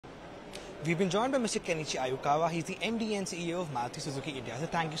We've been joined by Mr. Kenichi Ayukawa. He's the MD and CEO of Maruti Suzuki India. So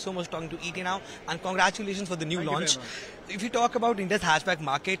thank you so much for talking to ET now, and congratulations for the new launch. If you talk about India's hatchback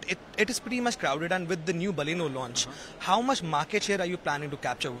market, it is pretty much crowded, and with the new Baleno launch, how much market share are you planning to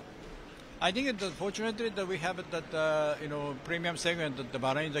capture? I think fortunately that we have that premium segment that the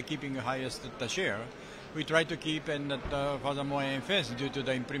Baleno is keeping the highest share. We try to keep and furthermore enhance due to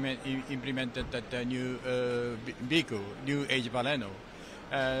the implemented new vehicle, new age Baleno.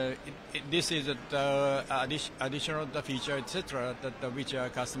 This is additional feature, etc., which our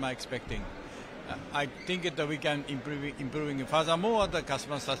customer expecting. I think that we can improving furthermore the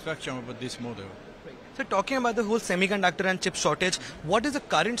customer satisfaction of this model. So talking about the whole semiconductor and chip shortage, what is the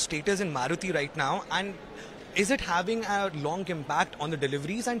current status in Maruti right now, and is it having a long impact on the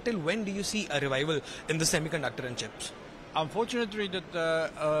deliveries? Until when do you see a revival in the semiconductor and chips? Unfortunately,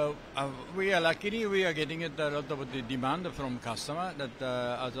 that we are luckily we are getting a lot of the demand from customer. That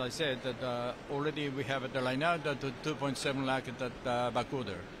as I said, that already we have the line out that 2.7 lakh back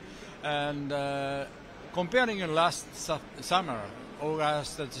order, and comparing last summer,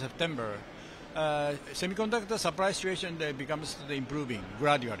 August and September, semiconductor supply situation becomes improving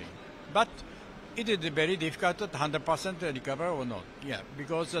gradually, but it is very difficult to 100% recover or not. Yeah,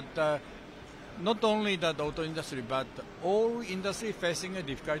 because not only the auto industry, but all industry facing a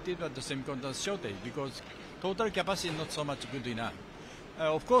difficulty with the semiconductor shortage because total capacity is not so much good enough.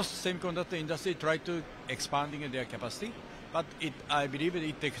 Of course, semiconductor industry try to expanding their capacity, but I believe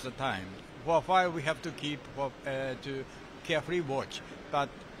it takes time. For a while, we have to keep to carefully watch, but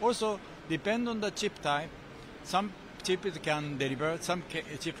also depend on the chip type. Some chips can deliver, some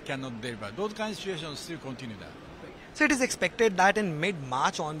chips cannot deliver. Those kind of situations still continue that. So it is expected that in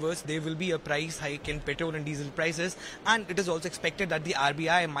mid-March onwards there will be a price hike in petrol and diesel prices, and it is also expected that the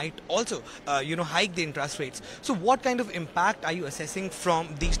RBI might also hike the interest rates. So what kind of impact are you assessing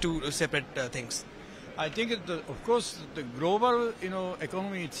from these two separate things? I think of course the global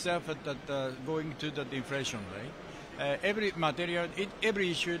economy itself going to the inflation, right? Every material, every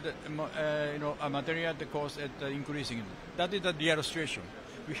issue, a material the cost increasing. That is the real situation.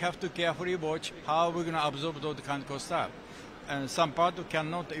 We have to carefully watch how we're going to absorb those kind of costs up. And some part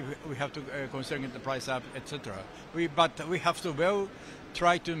cannot, we have to consider the price up, etc. But we have to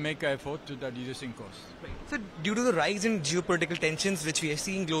try to make an effort to the reducing costs. So due to the rise in geopolitical tensions which we are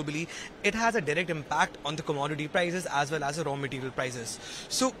seeing globally, it has a direct impact on the commodity prices as well as the raw material prices.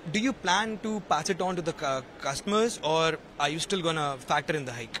 So do you plan to pass it on to the customers, or are you still going to factor in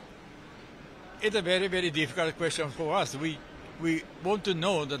the hike? It's a very, very difficult question for us. We want to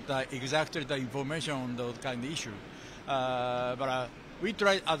know exactly the information on those kind of issue. But we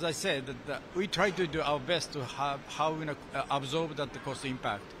try, as I said, we try to do our best to have how we absorb that cost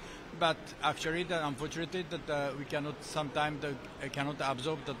impact. But actually, unfortunately, we cannot sometimes cannot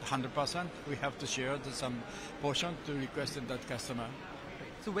absorb that 100%. We have to share some portion to request that customer.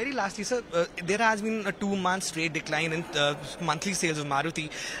 So very lastly, sir, there has been a 2-month straight decline in monthly sales of Maruti.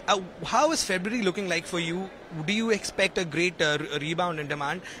 How is February looking like for you? Do you expect a great rebound in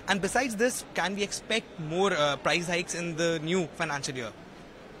demand? And besides this, can we expect more price hikes in the new financial year?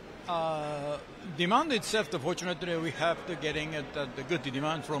 Demand itself, fortunately, we have to getting the good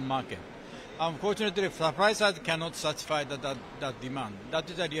demand from market. Unfortunately, the price side cannot satisfy that demand. That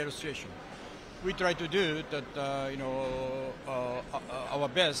is the real situation. We try to do that, our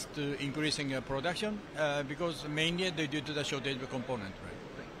best to increasing production because mainly due to the shortage of component.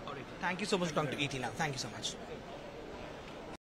 Right? All right. Thank you so much for talking to ET now. Thank you so much.